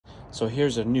So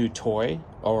here's a new toy,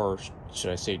 or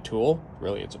should I say tool?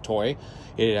 Really, it's a toy.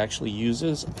 It actually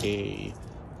uses a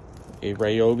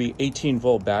Ryobi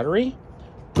 18-volt battery.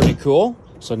 Pretty cool.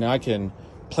 So now I can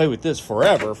play with this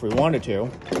forever if we wanted to.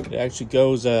 It actually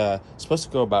goes, it's supposed to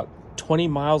go about 20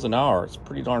 miles an hour. It's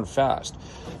pretty darn fast.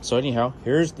 So anyhow,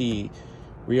 here's the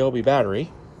Ryobi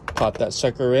battery. Pop that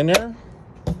sucker in there.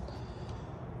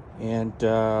 And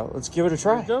let's give it a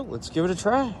try. Here we go. Let's give it a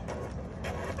try.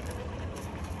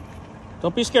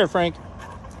 Don't be scared, Frank.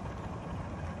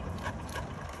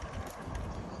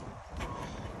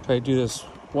 Try to do this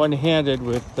one-handed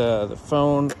with the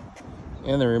phone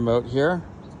and the remote here.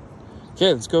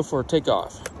 Okay, let's go for a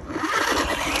takeoff.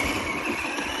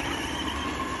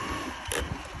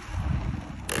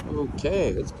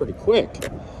 Okay, that's pretty quick.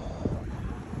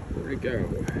 Where'd it go?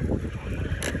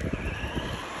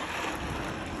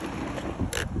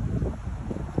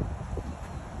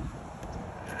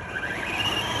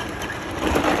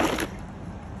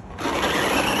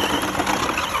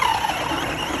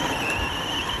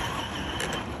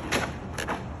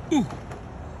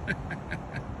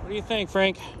 What do you think,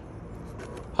 Frank?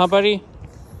 Huh, buddy?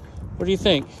 What do you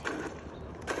think?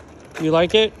 You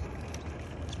like it?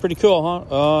 It's pretty cool, huh?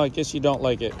 Oh, I guess you don't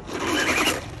like it.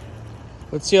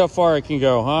 Let's see how far it can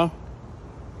go, huh?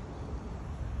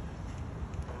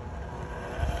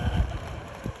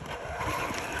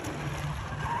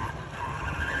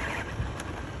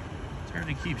 It's hard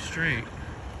to keep straight.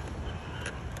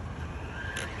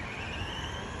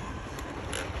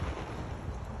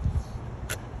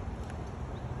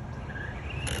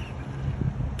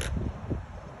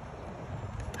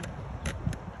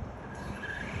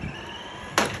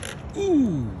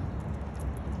 Ooh.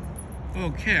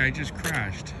 Okay, I just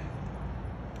crashed.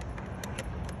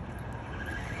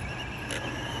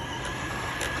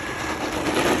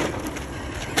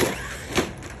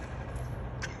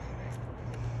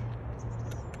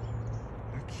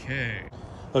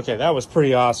 Okay, that was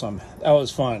pretty awesome. That was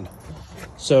fun.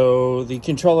 So the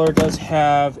controller does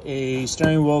have a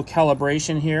steering wheel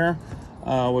calibration here,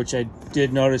 which I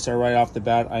did notice right off the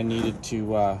bat I needed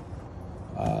to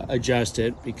adjust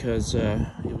it because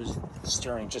it was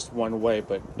steering just one way,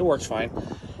 but it works fine.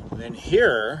 And then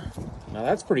here, now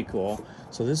that's pretty cool.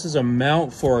 So this is a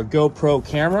mount for a GoPro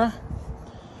camera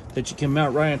that you can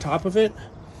mount right on top of it.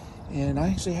 And I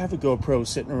actually have a GoPro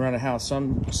sitting around the house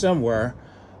somewhere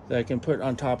that I can put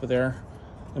on top of there.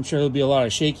 I'm sure there'll be a lot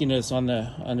of shakiness on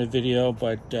the video,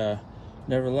 but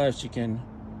nevertheless, you can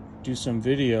do some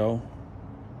video.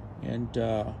 And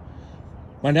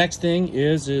my next thing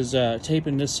is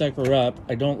taping this sucker up.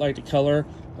 I don't like the color.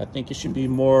 I think it should be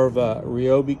more of a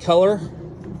Ryobi color,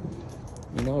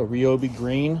 you know, a Ryobi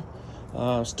green.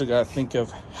 Still got to think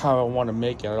of how I want to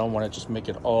make it. I don't want to just make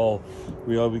it all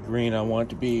Ryobi green. I want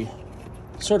it to be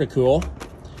sort of cool.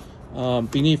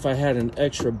 Beneath I had an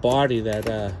extra body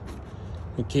that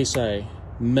in case I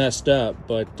messed up,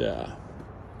 but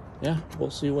yeah,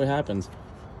 we'll see what happens.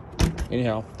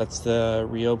 Anyhow, that's the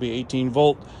Ryobi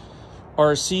 18-volt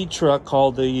RC truck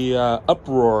called the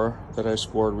UpRoar that I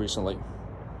scored recently.